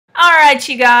Alright,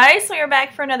 you guys, we are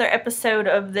back for another episode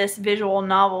of this visual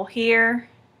novel here.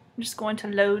 I'm just going to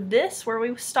load this where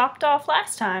we stopped off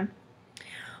last time.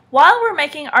 While we're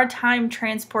making our time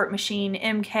transport machine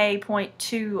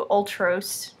MK.2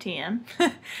 Ultros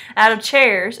TM out of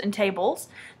chairs and tables,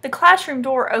 the classroom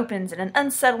door opens and an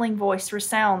unsettling voice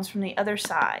resounds from the other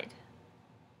side.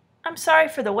 I'm sorry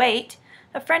for the wait.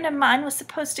 A friend of mine was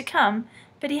supposed to come,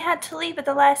 but he had to leave at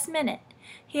the last minute.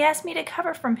 He asked me to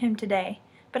cover from him today,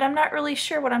 but I'm not really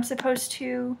sure what I'm supposed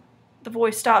to... The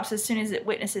voice stops as soon as it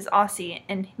witnesses Aussie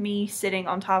and me sitting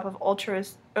on top of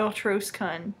Ultroskun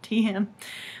TM,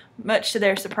 much to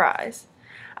their surprise.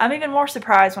 I'm even more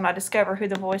surprised when I discover who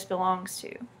the voice belongs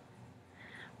to.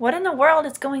 What in the world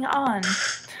is going on?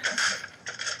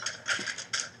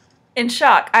 In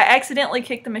shock, I accidentally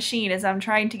kick the machine as I'm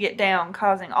trying to get down,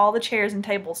 causing all the chairs and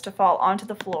tables to fall onto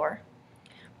the floor.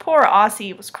 Poor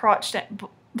Aussie was crouched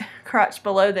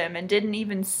below them and didn't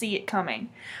even see it coming.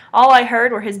 All I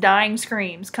heard were his dying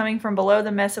screams coming from below the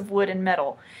mess of wood and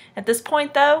metal. At this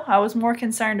point, though, I was more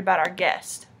concerned about our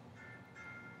guest.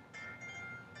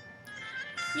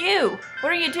 You!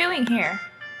 What are you doing here?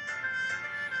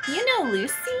 You know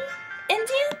Lucy,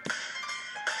 Indian?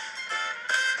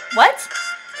 What?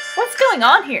 What's going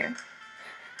on here?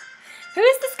 Who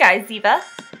is this guy, Ziva?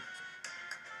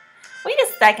 Wait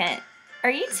a second. Are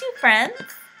you two friends?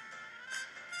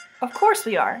 Of course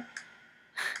we are.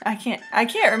 I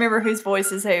can't remember whose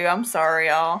voice is who. I'm sorry,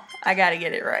 y'all. I gotta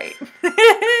get it right.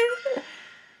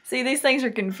 See, these things are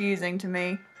confusing to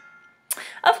me.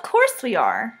 Of course we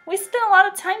are. We spent a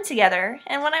lot of time together,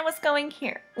 and when I was going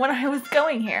here,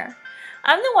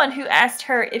 I'm the one who asked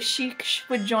her if she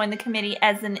would join the committee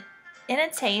as an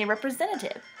NTA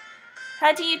representative.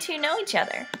 How do you two know each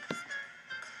other?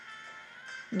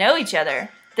 Know each other?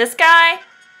 This guy?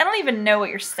 I don't even know what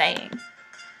you're saying.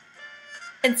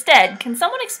 Instead, can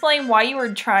someone explain why you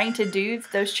were trying to do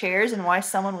those chairs and why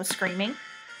someone was screaming?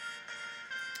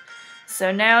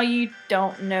 So now you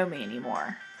don't know me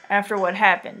anymore. After what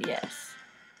happened, yes.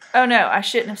 Oh no, I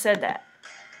shouldn't have said that.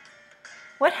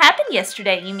 What happened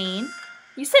yesterday, you mean?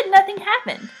 You said nothing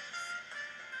happened.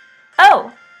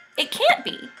 Oh, it can't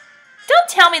be. Don't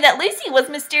tell me that Lucy was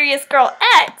Mysterious Girl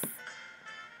X.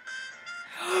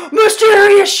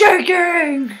 Mysterious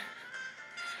shaking!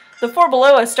 The floor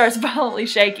below us starts violently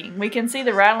shaking. We can see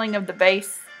the rattling of the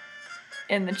base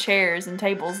in the chairs and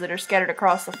tables that are scattered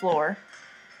across the floor.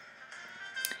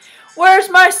 Where's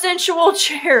my sensual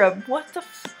cherub? What the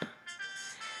f...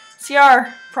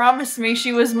 CR promised me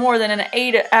she was more than an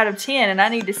 8 out of 10, and I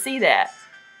need to see that.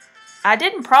 I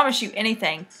didn't promise you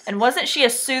anything. And wasn't she a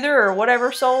soother or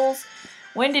whatever, souls?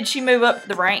 When did she move up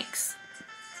the ranks?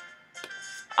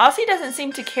 Aussie doesn't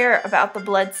seem to care about the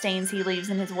blood stains he leaves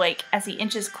in his wake as he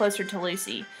inches closer to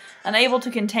Lucy, unable to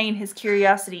contain his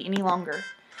curiosity any longer.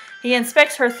 He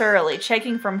inspects her thoroughly,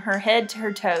 checking from her head to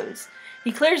her toes.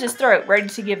 He clears his throat, ready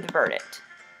to give the verdict.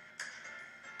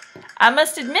 I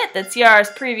must admit that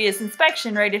Ciara's previous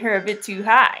inspection rated her a bit too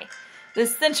high.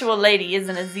 This sensual lady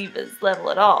isn't a Ziva's level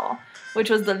at all, which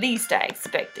was the least I was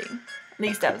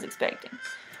expecting.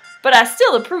 But I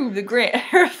still approve the grant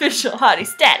her official hottie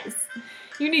status.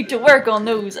 You need to work on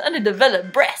those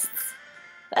underdeveloped breasts.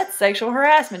 That's sexual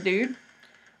harassment, dude.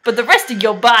 But the rest of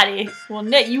your body will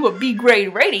net you a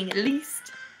B-grade rating at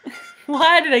least.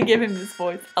 Why did I give him this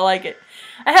voice? I like it.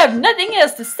 I have nothing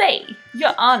else to say.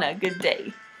 Your Honor, good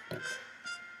day.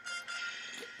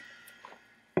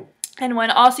 And when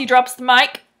Aussie drops the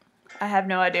mic, I have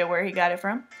no idea where he got it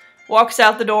from, walks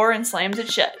out the door and slams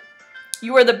it shut.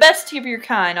 You are the best of your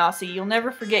kind, Aussie. You'll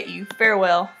never forget you.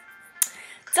 Farewell.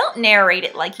 Don't narrate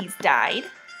it like he's died.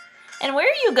 And where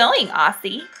are you going,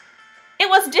 Aussie? It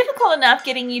was difficult enough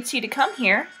getting you two to come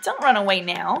here. Don't run away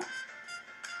now.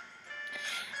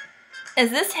 Is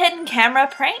this hidden camera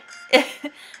prank?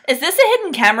 Is this a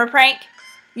hidden camera prank?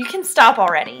 You can stop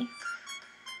already.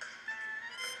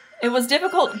 It was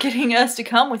difficult getting us to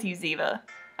come with you, Ziva.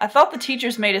 I thought the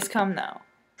teachers made us come, though.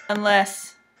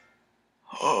 Unless...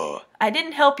 I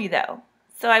didn't help you, though.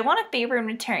 So I want a favor in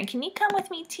return. Can you come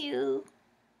with me, too?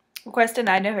 Request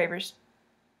denied, no favors.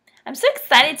 I'm so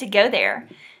excited to go there.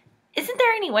 Isn't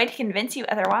there any way to convince you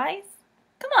otherwise?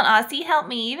 Come on, Aussie, help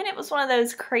me, even if it was one of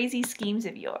those crazy schemes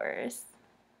of yours.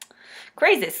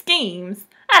 Crazy schemes?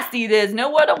 I see there's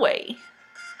no other way.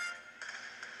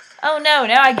 Oh no,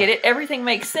 now I get it. Everything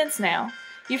makes sense now.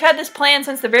 You've had this plan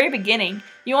since the very beginning.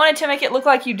 You wanted to make it look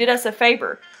like you did us a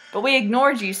favor, but we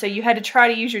ignored you, so you had to try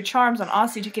to use your charms on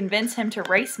Aussie to convince him to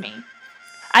race me.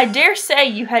 I dare say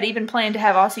you had even planned to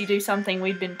have Aussie do something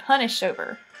we'd been punished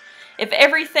over. If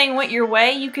everything went your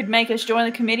way, you could make us join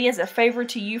the committee as a favor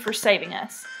to you for saving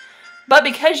us. But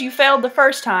because you failed the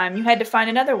first time, you had to find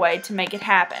another way to make it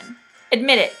happen.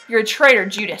 Admit it, you're a traitor,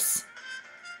 Judas.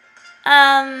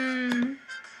 Well,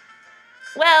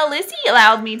 Lucy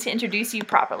allowed me to introduce you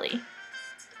properly.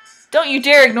 Don't you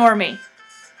dare ignore me.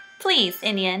 Please,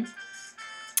 Indian.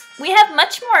 We have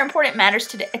much more important matters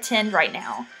to attend right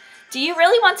now. Do you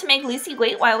really want to make Lucy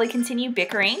wait while we continue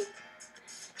bickering?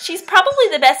 She's probably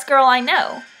the best girl I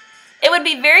know. It would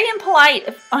be very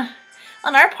impolite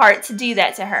on our part to do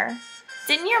that to her.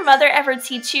 Didn't your mother ever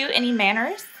teach you any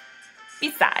manners?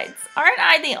 Besides, aren't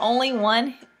I the only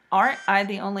one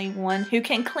who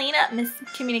can clean up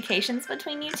miscommunications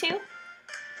between you two?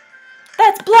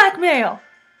 That's blackmail!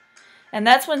 And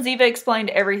that's when Ziva explained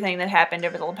everything that happened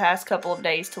over the past couple of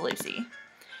days to Lucy.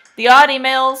 The odd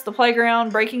emails, the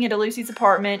playground, breaking into Lucy's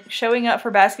apartment, showing up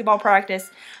for basketball practice.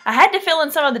 I had to fill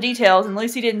in some of the details, and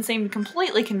Lucy didn't seem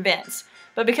completely convinced.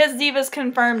 But because Ziva's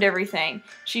confirmed everything,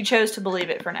 she chose to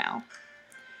believe it for now.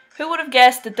 Who would have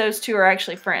guessed that those two are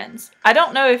actually friends? I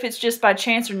don't know if it's just by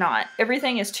chance or not.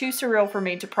 Everything is too surreal for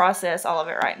me to process all of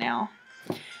it right now.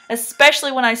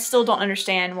 Especially when I still don't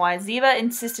understand why Ziva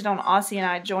insisted on Aussie and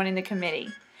I joining the committee.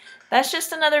 That's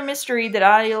just another mystery that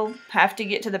I'll have to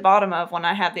get to the bottom of when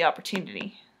I have the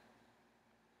opportunity.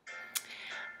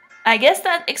 I guess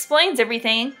that explains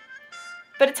everything.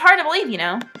 But it's hard to believe, you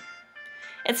know.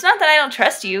 It's not that I don't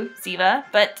trust you, Ziva,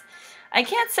 but I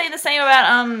can't say the same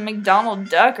about, McDonald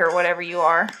Duck or whatever you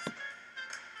are.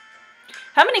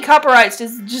 How many copyrights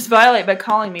does it just violate by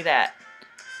calling me that?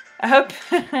 I hope...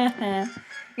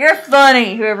 You're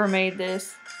funny, whoever made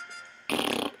this.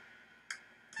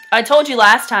 I told you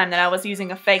last time that I was using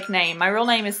a fake name. My real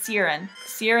name is Sierran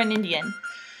Indian.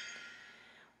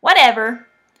 Whatever.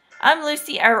 I'm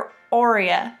Lucy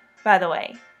Aurea, by the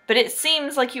way. But it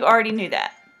seems like you already knew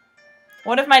that.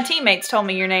 One of my teammates told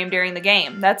me your name during the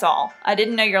game, that's all. I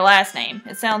didn't know your last name.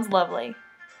 It sounds lovely.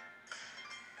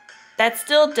 That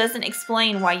still doesn't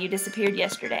explain why you disappeared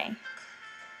yesterday.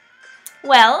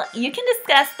 Well, you can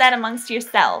discuss that amongst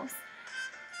yourselves.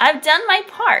 I've done my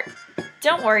part.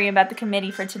 Don't worry about the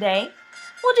committee for today.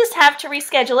 We'll just have to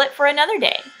reschedule it for another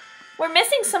day. We're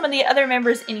missing some of the other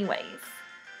members anyways.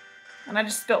 And I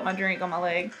just spilt my drink on my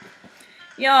leg.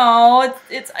 Y'all,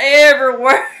 it's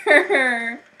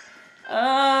everywhere.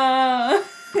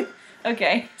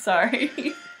 Okay, sorry.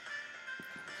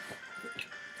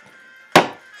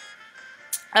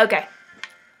 Okay.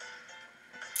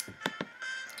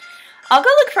 I'll go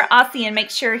look for Aussie and make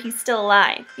sure he's still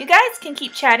alive. You guys can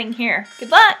keep chatting here. Good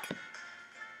luck.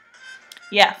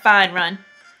 Yeah, fine, Run.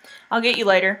 I'll get you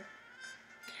later.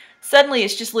 Suddenly,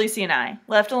 it's just Lucy and I,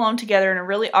 left alone together in a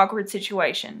really awkward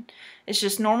situation. It's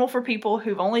just normal for people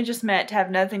who've only just met to have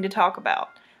nothing to talk about.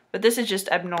 But this is just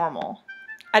abnormal.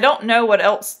 I don't know what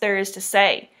else there is to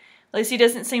say. Lucy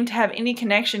doesn't seem to have any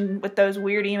connection with those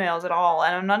weird emails at all,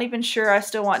 and I'm not even sure I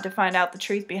still want to find out the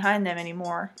truth behind them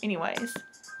anymore, anyways.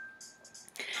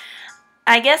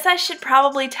 I guess I should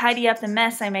probably tidy up the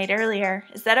mess I made earlier.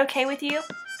 Is that okay with you?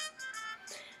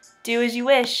 Do as you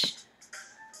wish.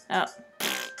 Oh.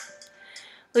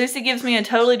 Lucy gives me a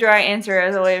totally dry answer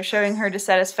as a way of showing her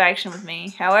dissatisfaction with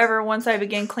me. However, once I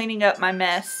begin cleaning up my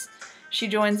mess, she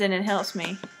joins in and helps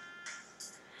me.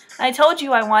 I told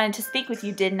you I wanted to speak with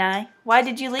you, didn't I? Why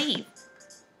did you leave?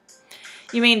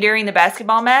 You mean during the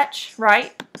basketball match,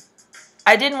 right?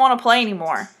 I didn't want to play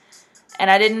anymore, and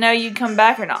I didn't know you'd come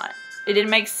back or not. It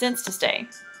didn't make sense to stay.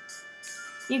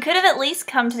 You could have at least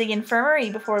come to the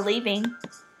infirmary before leaving.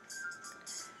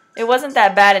 It wasn't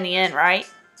that bad in the end, right?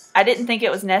 I didn't think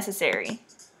it was necessary.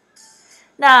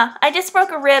 Nah, I just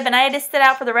broke a rib and I had to sit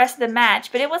out for the rest of the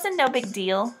match, but it wasn't no big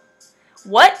deal.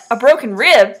 What? A broken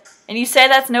rib? And you say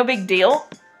that's no big deal?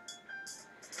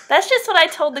 That's just what I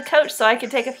told the coach so I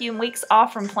could take a few weeks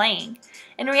off from playing.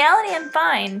 In reality, I'm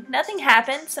fine. Nothing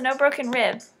happened, so no broken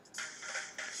rib.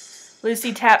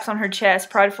 Lucy taps on her chest,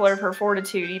 prideful of her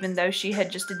fortitude, even though she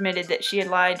had just admitted that she had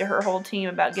lied to her whole team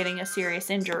about getting a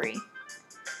serious injury.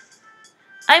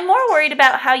 I'm more worried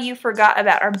about how you forgot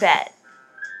about our bet.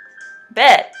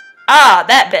 Bet? Ah,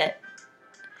 that bet.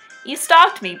 You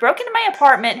stalked me, broke into my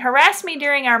apartment, harassed me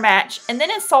during our match, and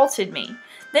then insulted me.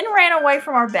 Then ran away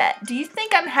from our bet. Do you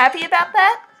think I'm happy about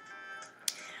that?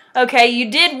 Okay,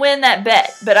 you did win that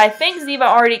bet, but I think Ziva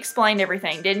already explained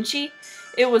everything, didn't she?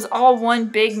 It was all one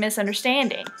big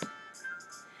misunderstanding.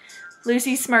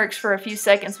 Lucy smirks for a few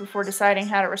seconds before deciding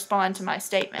how to respond to my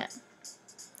statement.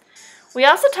 We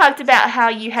also talked about how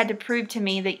you had to prove to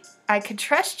me that I could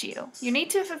trust you. You need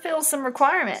to fulfill some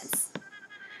requirements.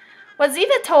 What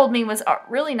Ziva told me was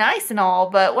really nice and all,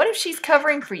 but what if she's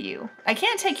covering for you? I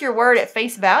can't take your word at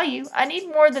face value. I need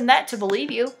more than that to believe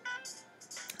you.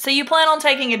 So you plan on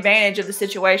taking advantage of the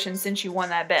situation since you won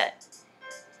that bet?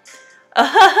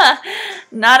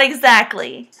 Not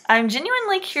exactly. I'm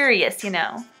genuinely curious, you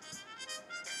know.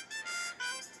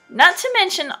 Not to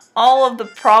mention all of the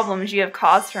problems you have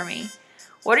caused for me.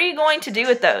 What are you going to do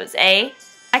with those, eh?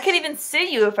 I could even sue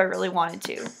you if I really wanted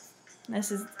to.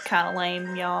 This is kind of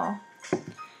lame, y'all.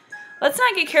 Let's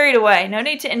not get carried away. No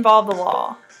need to involve the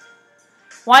law.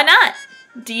 Why not?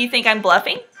 Do you think I'm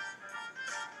bluffing?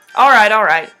 Alright,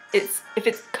 alright. If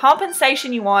it's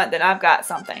compensation you want, then I've got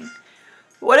something.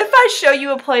 What if I show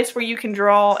you a place where you can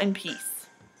draw in peace?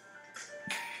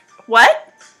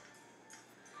 What?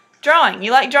 Drawing.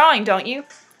 You like drawing, don't you?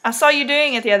 I saw you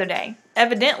doing it the other day.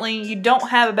 Evidently, you don't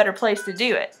have a better place to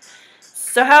do it.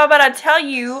 So how about I tell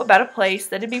you about a place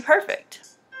that'd be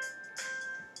perfect?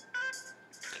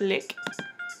 Click.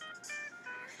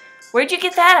 Where'd you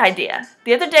get that idea?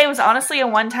 The other day was honestly a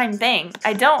one-time thing.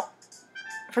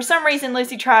 For some reason,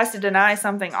 Lucy tries to deny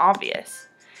something obvious.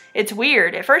 It's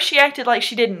weird. At first she acted like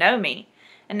she didn't know me,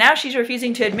 and now she's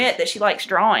refusing to admit that she likes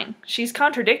drawing. She's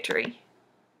contradictory.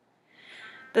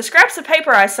 The scraps of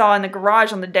paper I saw in the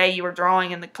garage on the day you were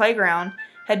drawing in the playground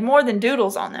had more than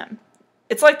doodles on them.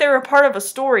 It's like they were part of a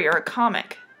story or a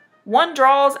comic. One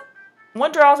draws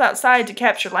outside to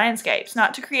capture landscapes,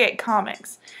 not to create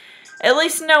comics. At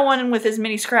least no one with as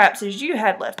many scraps as you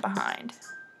had left behind.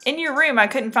 In your room, I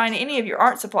couldn't find any of your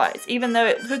art supplies, even though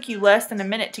it took you less than a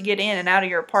minute to get in and out of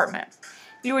your apartment.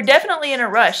 You were definitely in a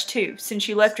rush, too, since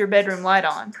you left your bedroom light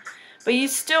on. But you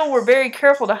still were very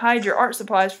careful to hide your art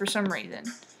supplies for some reason.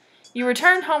 You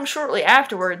returned home shortly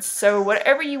afterwards, so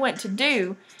whatever you went to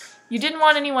do, you didn't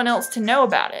want anyone else to know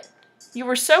about it. You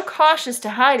were so cautious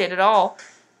to hide it all,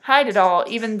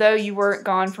 even though you weren't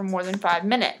gone for more than 5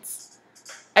 minutes.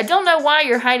 I don't know why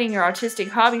you're hiding your artistic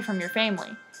hobby from your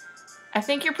family. I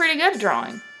think you're pretty good at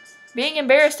drawing. Being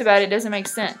embarrassed about it doesn't make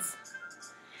sense.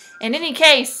 In any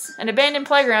case, an abandoned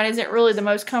playground isn't really the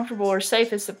most comfortable or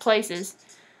safest of places,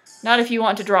 not if you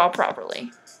want to draw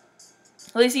properly.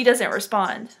 Lucy doesn't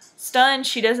respond. Stunned,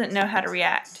 she doesn't know how to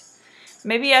react.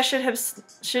 Maybe I shouldn't have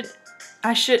said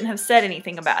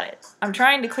anything about it. I'm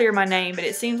trying to clear my name, but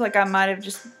it seems like I might have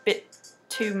just been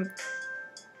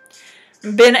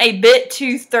a bit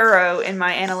too thorough in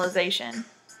my analyzation.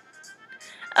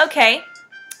 Okay,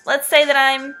 let's say that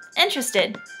I'm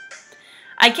interested.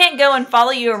 I can't go and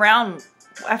follow you around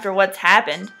after what's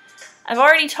happened. I've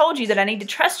already told you that I need to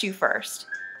trust you first.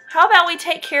 How about we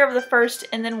take care of the first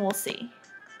and then we'll see?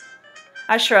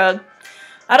 I shrug.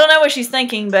 I don't know what she's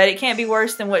thinking, but it can't be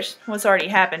worse than what's already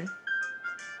happened.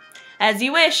 As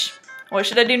you wish. What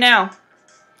should I do now?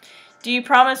 Do you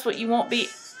promise that you won't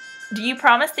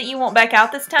back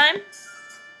out this time?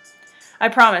 I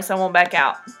promise I won't back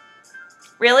out.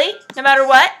 Really? No matter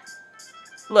what?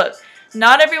 Look,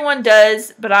 not everyone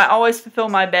does, but I always fulfill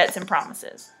my bets and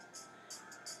promises.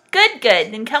 Good,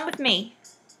 good. Then come with me.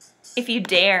 If you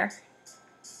dare.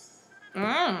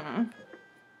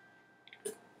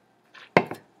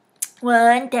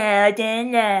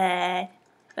 $1,000.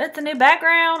 That's the new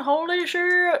background. Holy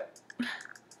shit.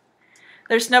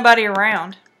 There's nobody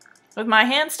around. With my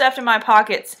hands stuffed in my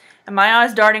pockets and my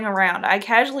eyes darting around, I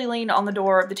casually leaned on the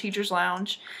door of the teacher's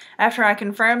lounge. After I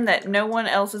confirmed that no one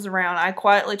else is around, I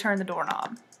quietly turned the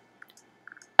doorknob.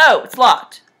 Oh, it's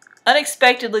locked.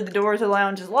 Unexpectedly, the door to the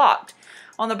lounge is locked.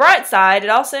 On the bright side,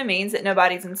 it also means that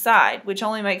nobody's inside, which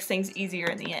only makes things easier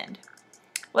in the end.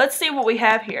 Let's see what we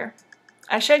have here.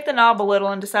 I shake the knob a little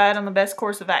and decide on the best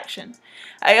course of action.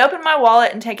 I open my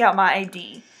wallet and take out my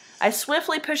ID. I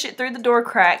swiftly push it through the door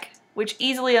crack, which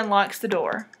easily unlocks the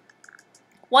door.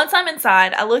 Once I'm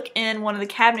inside, I look in one of the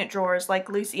cabinet drawers like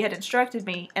Lucy had instructed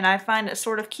me, and I find a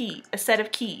set of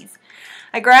keys.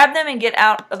 I grab them and get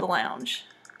out of the lounge.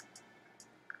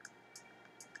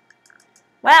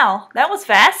 Wow, that was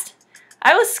fast.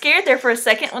 I was scared there for a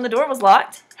second when the door was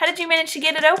locked. How did you manage to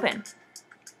get it open?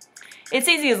 It's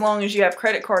easy as long as you have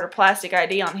credit card or plastic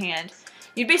ID on hand.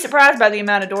 You'd be surprised by the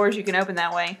amount of doors you can open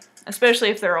that way, especially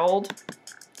if they're old.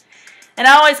 And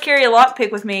I always carry a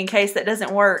lockpick with me in case that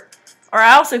doesn't work. Or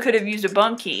I also could have used a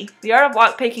bum key. The art of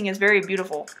lockpicking is very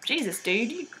beautiful. Jesus, dude,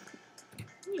 you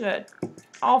good.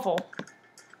 Awful.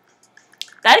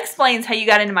 That explains how you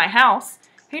got into my house.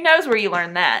 Who knows where you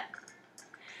learned that?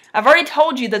 I've already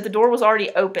told you that the door was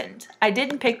already opened. I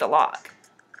didn't pick the lock.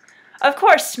 Of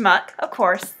course, schmuck. Of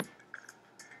course.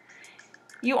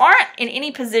 You aren't in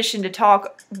any position to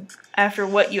talk after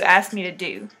what you asked me to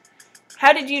do.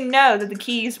 How did you know that the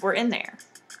keys were in there?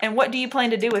 And what do you plan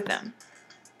to do with them?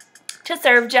 To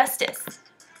serve justice.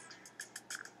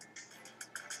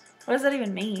 What does that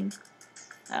even mean?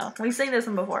 Oh, we've seen this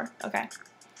one before. Okay.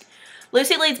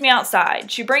 Lucy leads me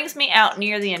outside. She brings me out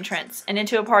near the entrance and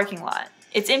into a parking lot.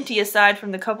 It's empty aside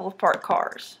from the couple of parked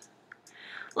cars.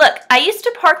 Look, I used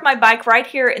to park my bike right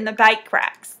here in the bike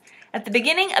racks. At the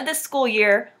beginning of this school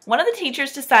year, one of the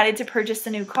teachers decided to purchase a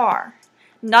new car.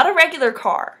 Not a regular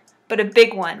car, but a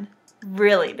big one.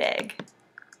 Really big.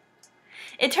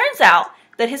 It turns out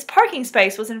that his parking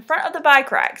space was in front of the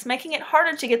bike racks, making it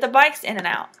harder to get the bikes in and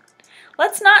out.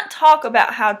 Let's not talk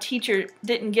about how teacher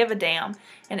didn't give a damn,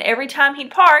 and every time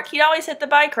he'd park, he'd always hit the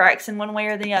bike racks in one way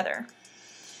or the other.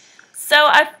 So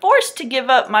I forced to give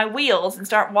up my wheels and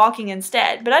start walking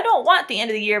instead, but I don't want to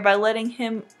end the year by letting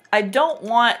him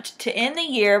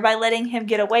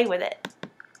get away with it.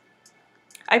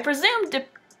 I presume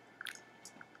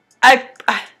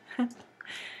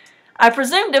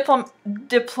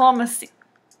diplomacy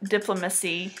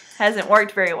hasn't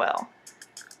worked very well.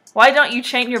 Why don't you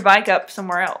chain your bike up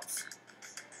somewhere else?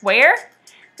 Where?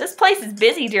 This place is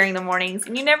busy during the mornings,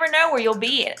 and you never know where you'll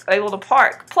be able to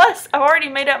park. Plus, I've already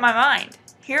made up my mind.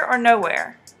 Here or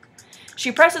nowhere.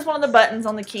 She presses one of the buttons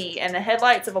on the key, and the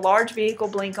headlights of a large vehicle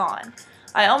blink on.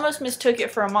 I almost mistook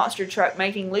it for a monster truck,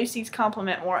 making Lucy's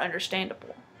complaint more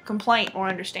understandable.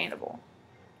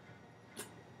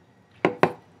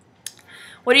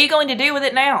 What are you going to do with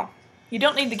it now? You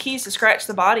don't need the keys to scratch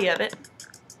the body of it.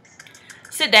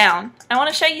 Sit down. I want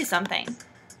to show you something.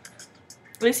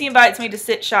 Lucy invites me to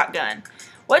sit shotgun.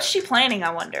 What's she planning, I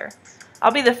wonder?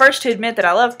 I'll be the first to admit that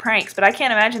I love pranks, but I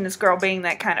can't imagine this girl being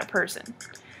that kind of person.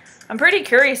 I'm pretty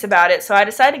curious about it, so I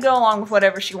decide to go along with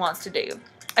whatever she wants to do.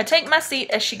 I take my seat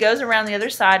as she goes around the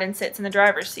other side and sits in the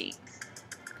driver's seat.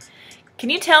 Can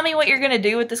you tell me what you're going to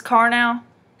do with this car now?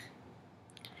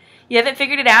 You haven't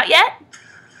figured it out yet?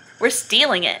 We're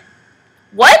stealing it.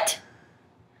 What?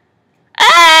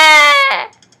 Ah!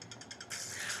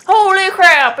 Holy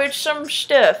crap, it's some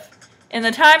stuff. In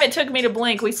the time it took me to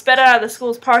blink, we sped out of the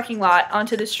school's parking lot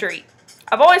onto the street.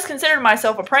 I've always considered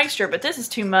myself a prankster, but this is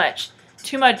too much.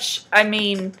 Too much, I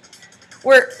mean,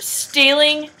 we're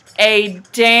stealing a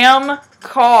damn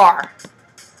car.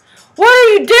 What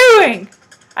are you doing?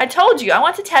 I told you, I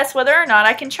want to test whether or not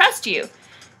I can trust you.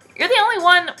 You're the only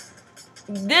one,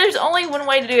 there's only one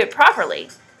way to do it properly.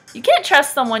 You can't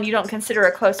trust someone you don't consider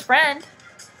a close friend.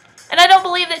 And I don't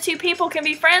believe that two people can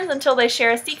be friends until they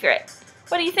share a secret.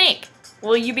 What do you think?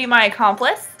 Will you be my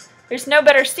accomplice? There's no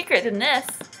better secret than this.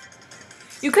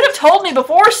 You could have told me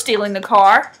before stealing the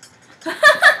car.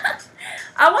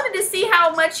 I wanted to see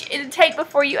how much it would take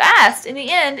before you asked. In the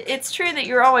end, it's true that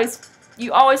you always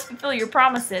fulfill your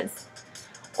promises.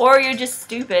 Or you're just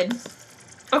stupid.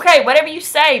 Okay, whatever you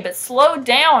say, but slow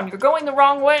down. You're going the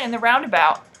wrong way in the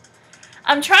roundabout.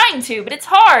 I'm trying to, but it's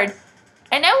hard.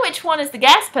 I know which one is the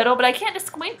gas pedal, but I can't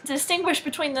distinguish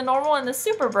between the normal and the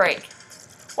super brake.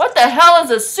 What the hell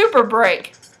is a super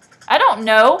brake? I don't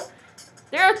know.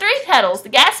 There are 3 pedals. The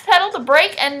gas pedal, the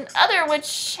brake, and other,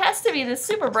 which has to be the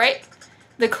super brake.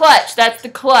 The clutch. That's the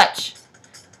clutch.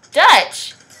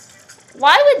 Dutch.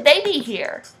 Why would they be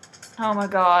here? Oh my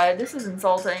god, this is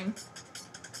insulting.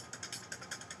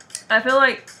 I feel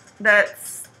like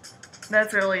that's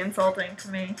really insulting to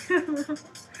me.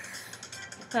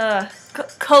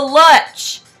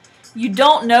 Clutch. You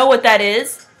don't know what that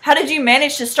is? How did you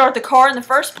manage to start the car in the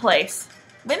first place?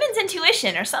 Women's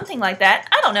intuition or something like that.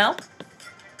 I don't know.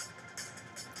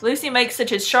 Lucy makes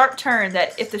such a sharp turn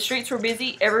that if the streets were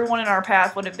busy, everyone in our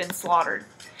path would have been slaughtered.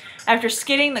 After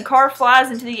skidding, the car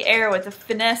flies into the air with the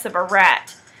finesse of a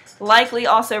rat, likely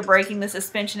also breaking the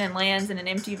suspension and lands in an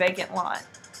empty vacant lot.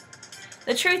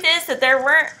 The truth is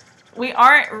that we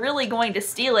aren't really going to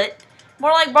steal it,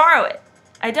 more like borrow it.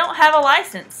 I don't have a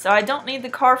license, so I don't need the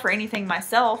car for anything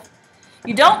myself.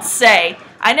 You don't say.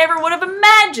 I never would have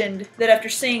imagined that after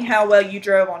seeing how well you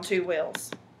drove on 2 wheels.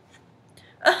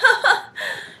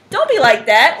 Don't be like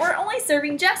that. We're only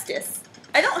serving justice.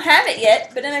 I don't have it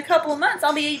yet, but in a couple of months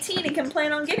I'll be 18 and can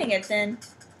plan on getting it then.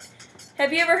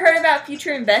 Have you ever heard about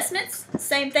future investments?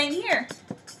 Same thing here.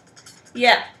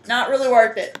 Yeah, not really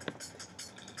worth it.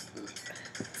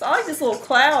 So I like this little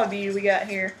cloud view we got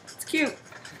here. It's cute.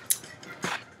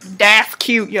 That's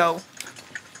cute, yo.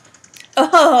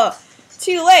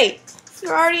 Too late.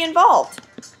 You're already involved.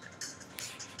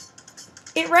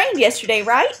 It rained yesterday,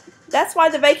 right? That's why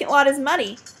the vacant lot is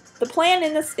muddy. The plan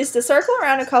is to circle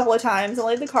around a couple of times and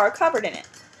leave the car covered in it.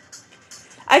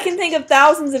 I can think of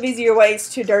thousands of easier ways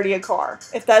to dirty a car,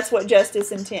 if that's what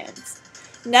justice intends.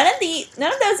 None of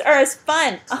those are as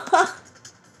fun.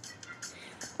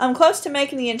 I'm close to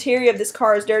making the interior of this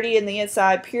car as dirty in the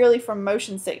inside purely from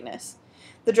motion sickness.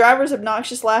 The driver's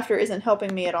obnoxious laughter isn't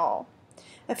helping me at all.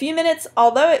 A few minutes,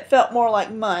 although it felt more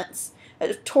like months,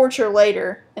 a torture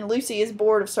later, and Lucy is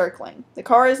bored of circling. The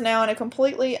car is now in a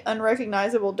completely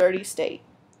unrecognizable dirty state.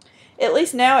 At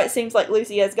least now it seems like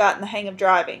Lucy has gotten the hang of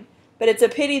driving, but it's a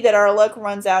pity that our luck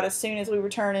runs out as soon as we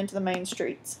return into the main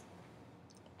streets.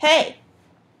 "Hey,"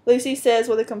 Lucy says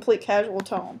with a complete casual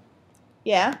tone.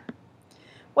 "Yeah?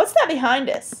 What's that behind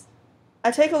us?"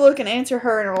 I take a look and answer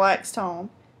her in a relaxed tone.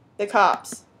 "The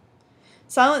cops."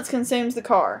 Silence consumes the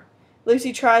car.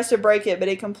 Lucy tries to break it, but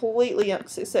is completely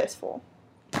unsuccessful.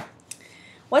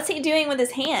 "What's he doing with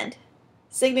his hand?"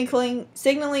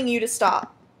 Signaling you to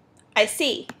stop." "I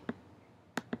see."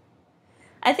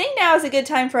 "I think now is a good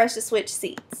time for us to switch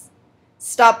seats."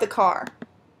 "Stop the car."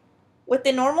 "With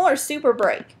the normal or super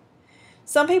brake?"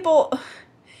 Some people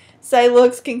say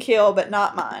looks can kill, but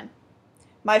not mine.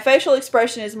 My facial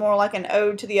expression is more like an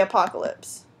ode to the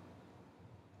apocalypse.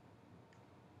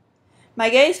 My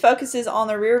gaze focuses on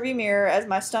the rearview mirror as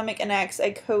my stomach enacts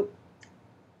a coup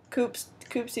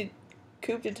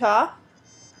d'etat?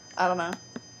 I don't know.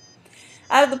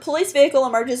 Out of the police vehicle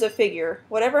emerges a figure.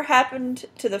 Whatever happened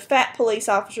to the fat police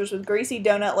officers with greasy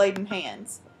donut-laden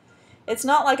hands? It's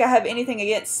not like I have anything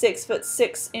against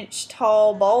 6'6"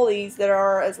 tall baldies that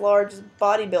are as large as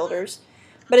bodybuilders,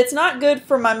 but it's not good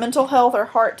for my mental health or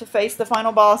heart to face the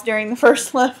final boss during the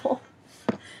first level.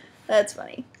 That's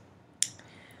funny.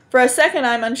 For a second,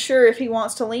 I'm unsure if he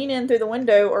wants to lean in through the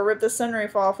window or rip the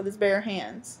sunroof off with his bare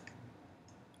hands.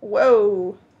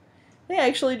 Whoa. They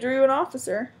actually drew an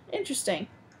officer. Interesting.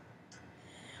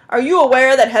 "Are you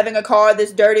aware that having a car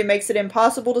this dirty makes it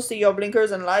impossible to see your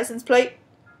blinkers and license plate?"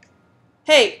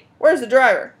 "Hey, where's the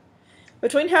driver?"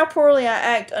 Between how poorly I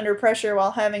act under pressure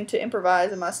while having to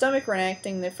improvise and my stomach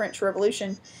reenacting the French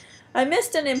Revolution, I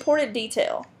missed an important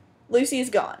detail. Lucy is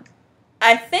gone.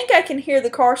 I think I can hear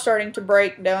the car starting to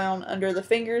break down under the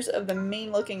fingers of the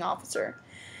mean-looking officer.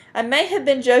 I may have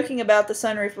been joking about the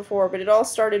sunroof before, but it all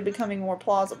started becoming more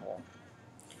plausible.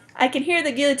 I can hear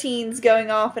the guillotines going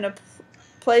off in a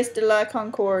Place de la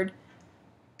Concorde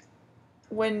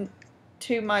when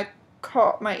to my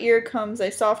ear comes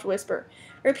a soft whisper.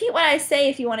 "Repeat what I say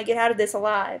if you want to get out of this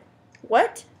alive."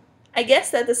 "What?" I guess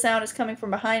that the sound is coming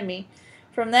from behind me.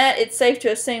 From that, it's safe to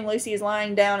assume Lucy is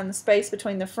lying down in the space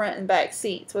between the front and back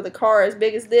seats. With a car as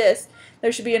big as this,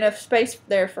 there should be enough space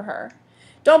there for her.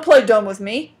 "Don't play dumb with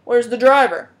me. Where's the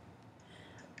driver?"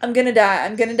 "I'm gonna die.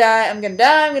 I'm gonna die. I'm gonna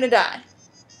die. I'm gonna die."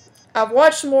 I've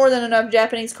watched more than enough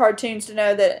Japanese cartoons to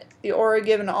know that the aura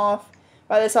given off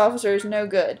by this officer is no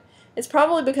good. It's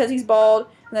probably because he's bald,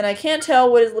 and that I can't tell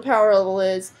what his power level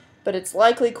is, but it's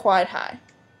likely quite high.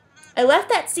 "I left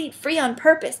that seat free on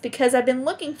purpose because I've been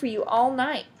looking for you all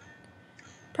night."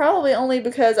 Probably only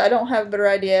because I don't have a better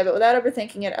idea, but without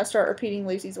overthinking it, I start repeating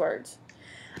Lucy's words.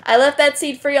 "I left that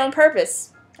seat free on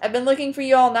purpose. I've been looking for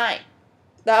you all night."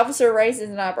 The officer raises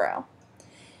an eyebrow.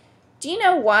 "Do you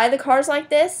know why the car's like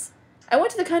this?" "I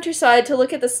went to the countryside to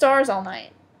look at the stars all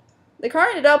night." "The car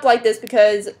ended up like this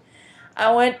because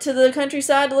I went to the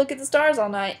countryside to look at the stars all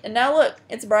night, and now look,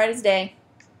 it's bright as day.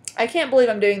 I can't believe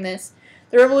I'm doing this.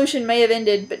 The revolution may have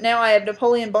ended, but now I have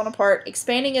Napoleon Bonaparte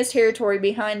expanding his territory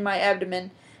behind my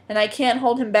abdomen, and I can't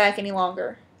hold him back any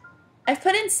longer. I've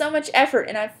put in so much effort,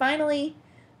 and I've finally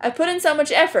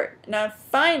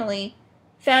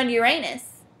found Uranus."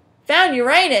 "Found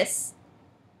Uranus?"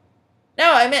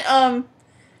 "No, I meant,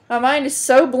 my mind is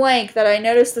so blank that I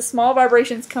notice the small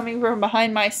vibrations coming from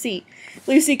behind my seat.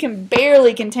 Lucy can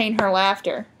barely contain her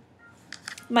laughter.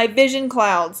 My vision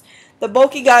clouds. The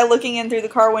bulky guy looking in through the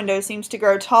car window seems to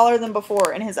grow taller than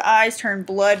before, and his eyes turn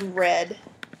blood red.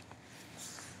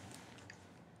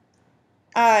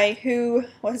 I, who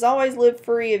has always lived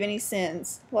free of any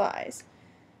sins, lies.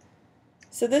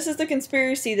 So this is the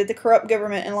conspiracy that the corrupt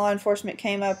government and law enforcement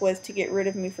came up with to get rid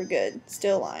of me for good.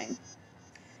 Still lying.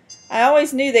 I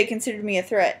always knew they considered me a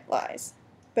threat, lies.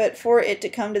 But for it to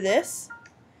come to this?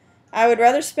 I would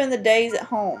rather spend the days at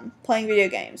home, playing video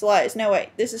games, lies. No, wait,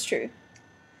 this is true.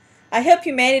 I hope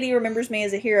humanity remembers me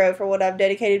as a hero for what I've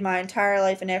dedicated my entire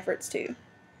life and efforts to.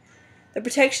 The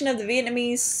protection of the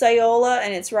Vietnamese Sayola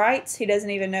and its rights, he doesn't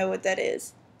even know what that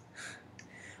is.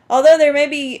 Although there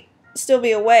may still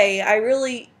be a way, a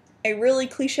really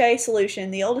cliche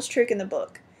solution, the oldest trick in the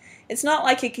book. It's not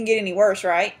like it can get any worse,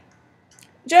 right?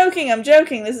 Joking, I'm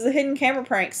joking. This is a hidden camera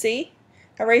prank, see?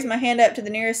 I raise my hand up to the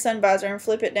nearest sun visor and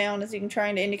flip it down as if I'm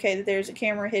trying to indicate that there's a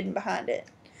camera hidden behind it.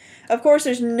 Of course,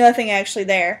 there's nothing actually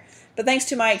there, but thanks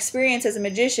to my experience as a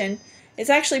magician,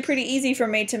 it's actually pretty easy for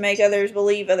me to make others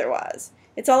believe otherwise.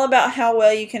 It's all about how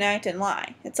well you can act and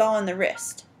lie. It's all in the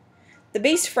wrist. The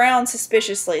beast frowns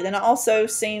suspiciously, then also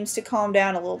seems to calm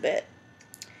down a little bit.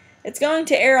 It's going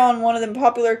to air on one of the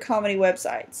popular comedy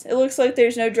websites. It looks like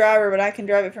there's no driver, but I can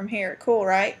drive it from here. Cool,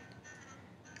 right?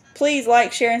 Please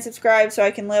like, share, and subscribe so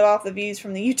I can live off the views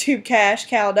from the YouTube cash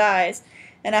cow dies,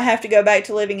 and I have to go back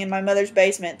to living in my mother's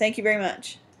basement. Thank you very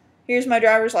much. Here's my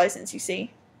driver's license, you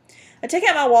see. I take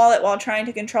out my wallet while trying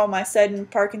to control my sudden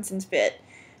Parkinson's fit,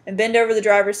 and bend over the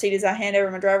driver's seat as I hand over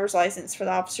my driver's license for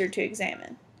the officer to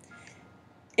examine.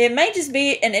 It may just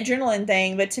be an adrenaline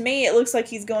thing, but to me it looks like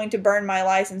he's going to burn my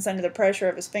license under the pressure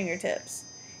of his fingertips.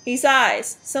 He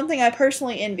sighs, something I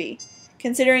personally envy,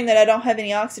 considering that I don't have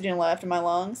any oxygen left in my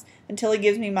lungs until he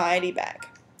gives me my ID back.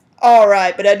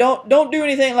 Alright, but don't do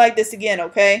anything like this again,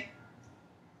 okay?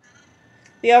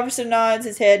 The officer nods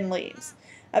his head and leaves.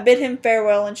 I bid him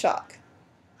farewell in shock.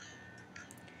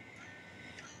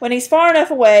 When he's far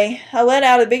enough away, I let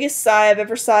out the biggest sigh I've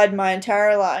ever sighed in my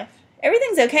entire life.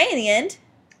 Everything's okay in the end.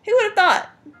 Who would have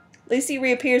thought? Lucy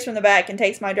reappears from the back and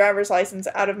takes my driver's license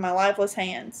out of my lifeless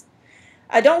hands.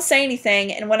 I don't say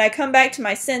anything, and when I come back to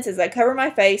my senses, I cover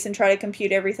my face and try to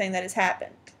compute everything that has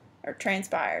happened, or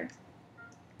transpired.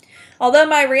 Although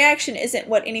my reaction isn't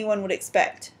what anyone would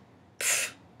expect.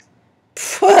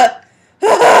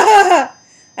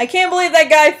 I can't believe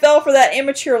that guy fell for that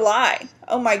immature lie.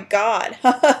 Oh my God.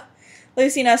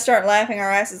 Lucy and I start laughing our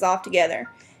asses off together.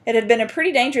 It had been a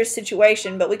pretty dangerous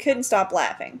situation, but we couldn't stop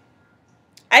laughing.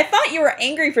 I thought you were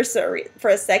angry for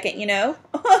a second, you know?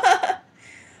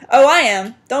 Oh, I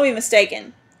am. Don't be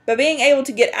mistaken. But being able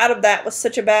to get out of that was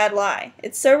such a bad lie.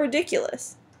 It's so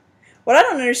ridiculous. What I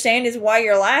don't understand is why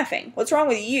you're laughing. What's wrong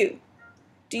with you?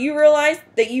 Do you realize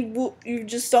that you've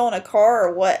just stolen a car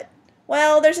or what?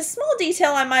 Well, there's a small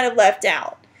detail I might have left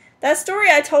out. That story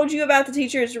I told you about the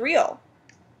teacher is real.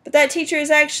 But that teacher is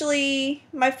actually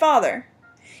my father.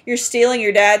 You're stealing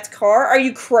your dad's car? Are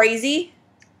you crazy?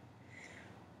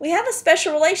 We have a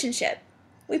special relationship.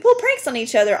 We pull pranks on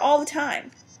each other all the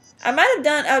time. I might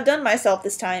have outdone myself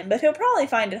this time, but he'll probably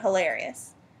find it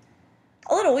hilarious.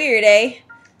 A little weird, eh?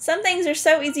 Some things are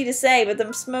so easy to say, but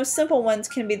the most simple ones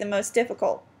can be the most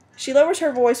difficult. She lowers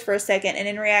her voice for a second, and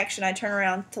in reaction I turn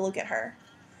around to look at her.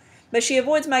 But she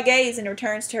avoids my gaze and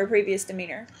returns to her previous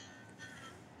demeanor.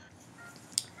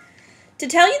 To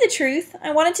tell you the truth,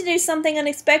 I wanted to do something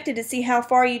unexpected to see how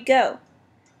far you'd go.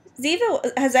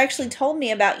 Ziva has actually told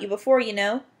me about you before, you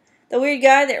know. The weird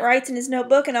guy that writes in his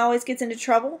notebook and always gets into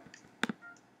trouble.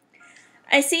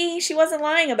 I see she wasn't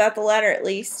lying about the latter, at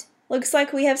least. Looks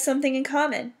like we have something in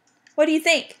common. What do you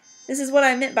think? This is what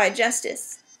I meant by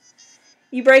justice.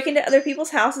 You break into other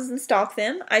people's houses and stalk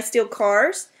them. I steal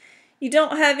cars. You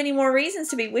don't have any more reasons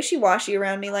to be wishy-washy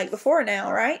around me like before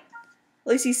now, right?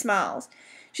 Lucy smiles.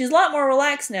 She's a lot more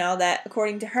relaxed now that,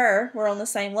 according to her, we're on the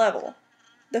same level.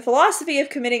 The philosophy of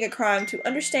committing a crime to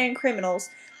understand criminals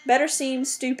better seems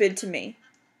stupid to me.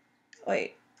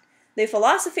 Wait. The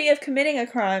philosophy of committing a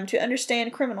crime to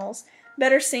understand criminals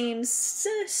better seems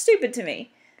stupid to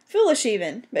me. Foolish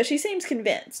even, but she seems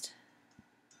convinced.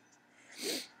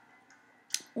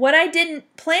 What I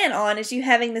didn't plan on is you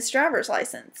having this driver's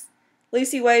license.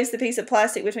 Lucy waves the piece of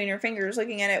plastic between her fingers,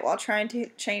 looking at it while trying to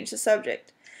change the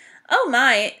subject. Oh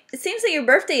my, it seems that your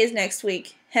birthday is next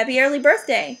week. Happy early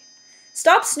birthday.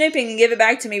 Stop snooping and give it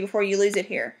back to me before you lose it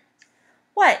here.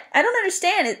 What? I don't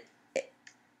understand. It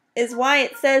is why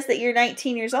it says that you're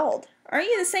 19 years old. Aren't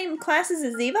you the same classes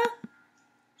as Ziva?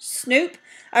 Snoop.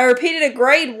 I repeated a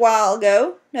grade a while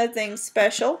ago. Nothing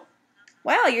special.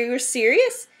 Wow, you're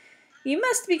serious? You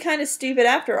must be kind of stupid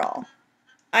after all.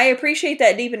 I appreciate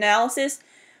that deep analysis,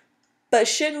 but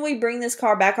shouldn't we bring this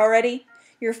car back already?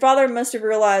 Your father must have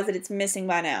realized that it's missing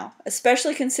by now,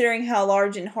 especially considering how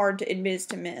large and hard it is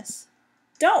to miss.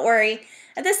 Don't worry.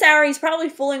 At this hour, he's probably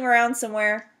fooling around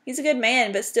somewhere. He's a good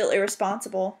man, but still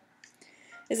irresponsible.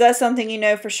 Is that something you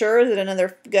know for sure, or is it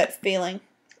another gut feeling?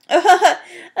 A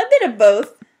bit of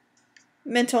both.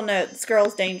 Mental note, this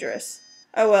girl's dangerous.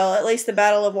 Oh well, at least the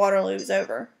Battle of Waterloo is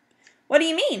over. What do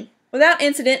you mean? Without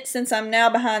incident, since I'm now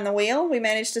behind the wheel, we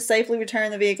managed to safely return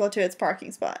the vehicle to its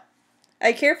parking spot.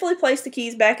 I carefully placed the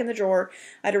keys back in the drawer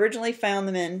I'd originally found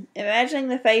them in, imagining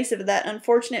the face of that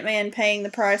unfortunate man paying the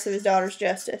price of his daughter's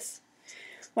justice.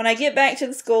 When I get back to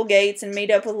the school gates and meet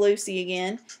up with Lucy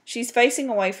again, she's facing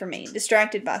away from me,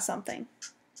 distracted by something.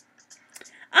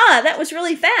 Ah, that was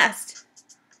really fast.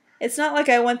 It's not like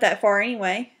I went that far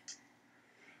anyway.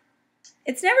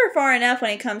 It's never far enough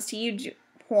when it comes to you,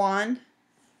 Juan.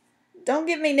 Don't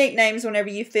give me nicknames whenever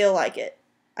you feel like it.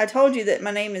 I told you that my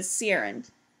name is Sieran.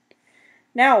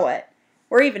 Now what?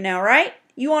 We're even now, right?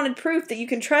 You wanted proof that you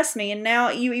can trust me, and now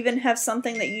you even have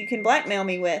something that you can blackmail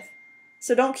me with.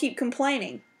 So don't keep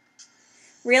complaining.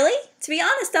 Really? To be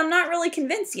honest, I'm not really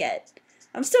convinced yet.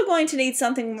 I'm still going to need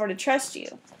something more to trust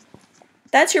you.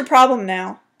 That's your problem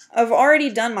now. I've already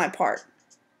done my part.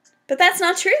 But that's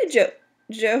not true,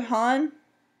 Johan.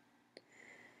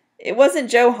 It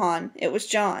wasn't Johan. It was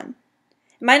John.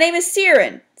 My name is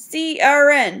Siren.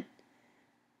 C-R-N.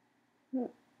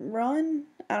 Ron?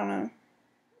 I don't know.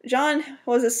 John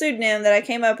was a pseudonym that I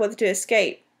came up with to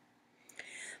escape.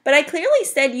 But I clearly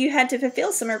said you had to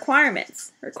fulfill some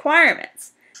requirements.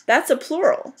 Requirements. That's a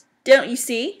plural. Don't you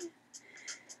see?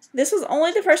 This was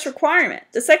only the first requirement.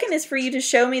 The second is for you to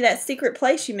show me that secret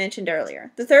place you mentioned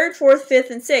earlier. The third, fourth,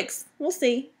 fifth, and sixth. We'll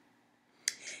see.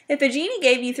 If a genie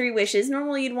gave you 3 wishes,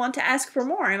 normally you'd want to ask for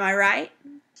more, am I right?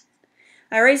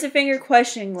 I raised a finger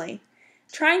questioningly,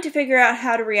 trying to figure out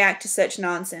how to react to such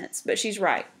nonsense, but she's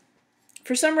right.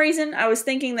 For some reason, I was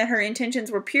thinking that her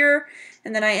intentions were pure,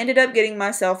 and then I ended up getting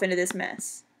myself into this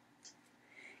mess.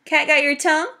 Cat got your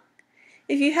tongue?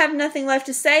 If you have nothing left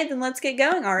to say, then let's get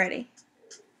going already.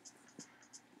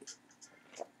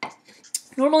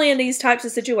 Normally in these types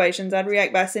of situations, I'd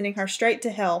react by sending her straight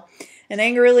to hell and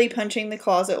angrily punching the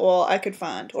closet wall I could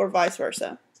find, or vice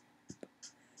versa.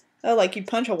 Oh, like you'd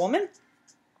punch a woman?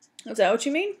 Is that what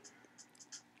you mean?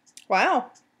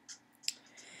 Wow.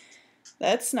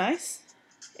 That's nice.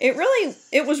 It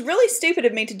was really stupid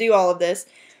of me to do all of this,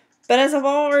 but as I've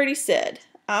already said,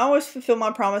 I always fulfill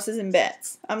my promises and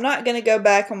bets. I'm not going to go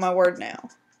back on my word now.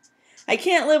 I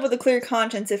can't live with a clear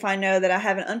conscience if I know that I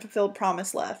have an unfulfilled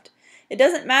promise left. It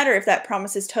doesn't matter if that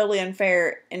promise is totally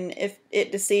unfair and if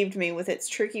it deceived me with its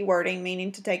tricky wording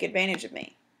meaning to take advantage of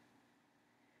me.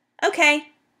 Okay.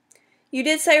 You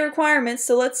did say requirements,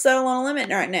 so let's settle on a limit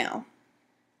right now.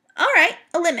 Alright,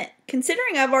 a limit.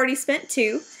 Considering I've already spent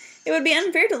 2, it would be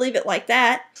unfair to leave it like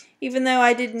that, even though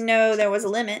I didn't know there was a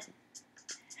limit.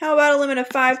 How about a limit of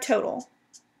 5 total?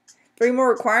 3 more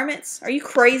requirements? Are you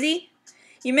crazy?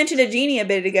 You mentioned a genie a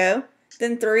bit ago.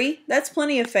 Then 3? That's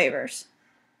plenty of favors.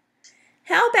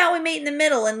 How about we meet in the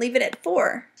middle and leave it at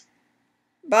 4?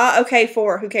 Okay,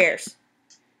 4. Who cares?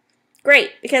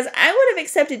 Great, because I would have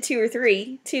accepted 2 or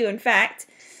 3, 2 in fact.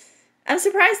 I'm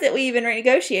surprised that we even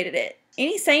renegotiated it.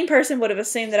 Any sane person would have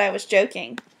assumed that I was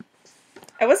joking.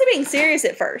 I wasn't being serious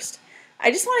at first.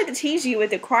 I just wanted to tease you with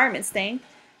the requirements thing.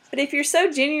 But if you're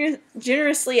so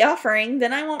generously offering,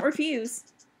 then I won't refuse.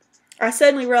 I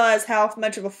suddenly realized how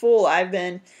much of a fool I've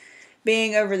been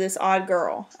being over this odd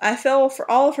girl. I fell for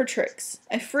all of her tricks.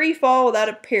 A free fall without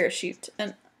a parachute.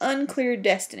 An unclear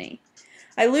destiny.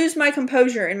 I lose my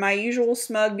composure and my usual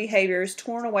smug behavior is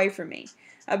torn away from me.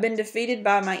 I've been defeated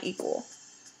by my equal.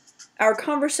 Our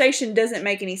conversation doesn't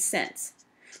make any sense.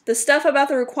 The stuff about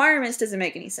the requirements doesn't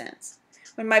make any sense.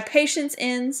 When my patience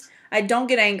ends, I don't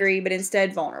get angry, but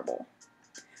instead vulnerable.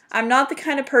 I'm not the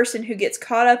kind of person who gets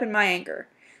caught up in my anger.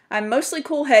 I'm mostly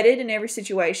cool-headed in every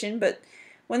situation, but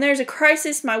when there's a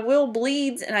crisis, my will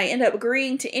bleeds and I end up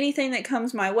agreeing to anything that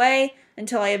comes my way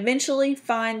until I eventually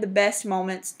find the best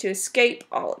moments to escape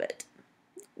all of it.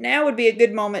 Now would be a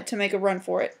good moment to make a run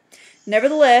for it.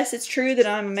 Nevertheless, it's true that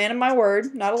I'm a man of my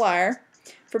word, not a liar.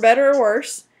 For better or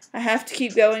worse, I have to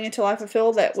keep going until I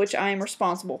fulfill that which I am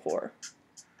responsible for.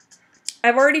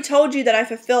 I've already told you that I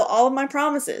fulfill all of my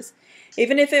promises.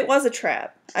 Even if it was a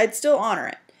trap, I'd still honor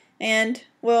it. And,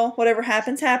 well, whatever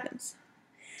happens, happens.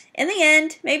 In the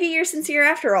end, maybe you're sincere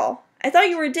after all. I thought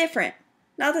you were different.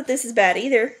 Not that this is bad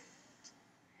either.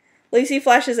 Lucy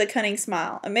flashes a cunning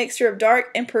smile, a mixture of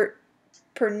dark and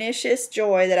pernicious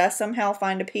joy that I somehow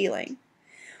find appealing.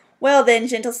 Well then,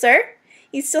 gentle sir,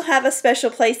 you still have a special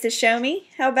place to show me.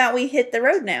 How about we hit the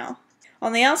road now?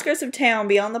 On the outskirts of town,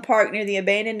 beyond the park near the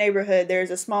abandoned neighborhood, there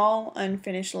is a small,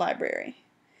 unfinished library.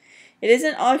 It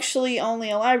isn't actually only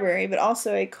a library, but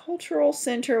also a cultural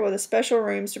center with special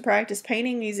rooms to practice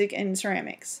painting, music, and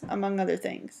ceramics, among other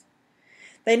things.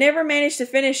 They never managed to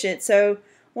finish it, so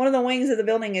one of the wings of the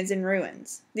building is in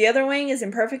ruins. The other wing is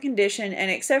in perfect condition,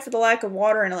 and except for the lack of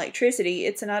water and electricity,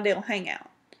 it's an ideal hangout.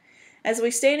 As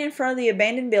we stand in front of the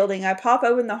abandoned building, I pop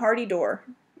open the hardy door,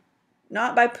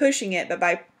 not by pushing it, but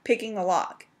by picking the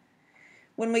lock.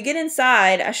 When we get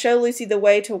inside, I show Lucy the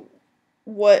way to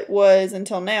what was,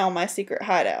 until now, my secret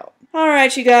hideout.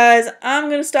 Alright, you guys, I'm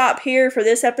going to stop here for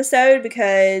this episode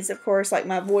because, of course, like,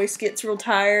 my voice gets real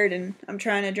tired and I'm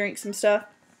trying to drink some stuff.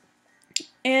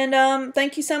 And,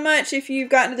 thank you so much if you've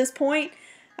gotten to this point.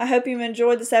 I hope you've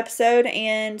enjoyed this episode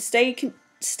and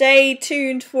stay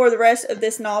tuned for the rest of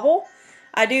this novel.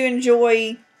 I do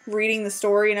enjoy reading the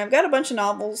story, and I've got a bunch of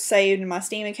novels saved in my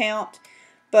Steam account,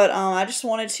 but I just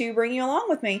wanted to bring you along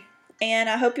with me. And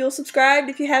I hope you'll subscribe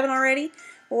if you haven't already.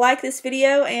 Like this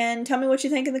video and tell me what you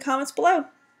think in the comments below.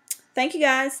 Thank you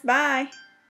guys. Bye.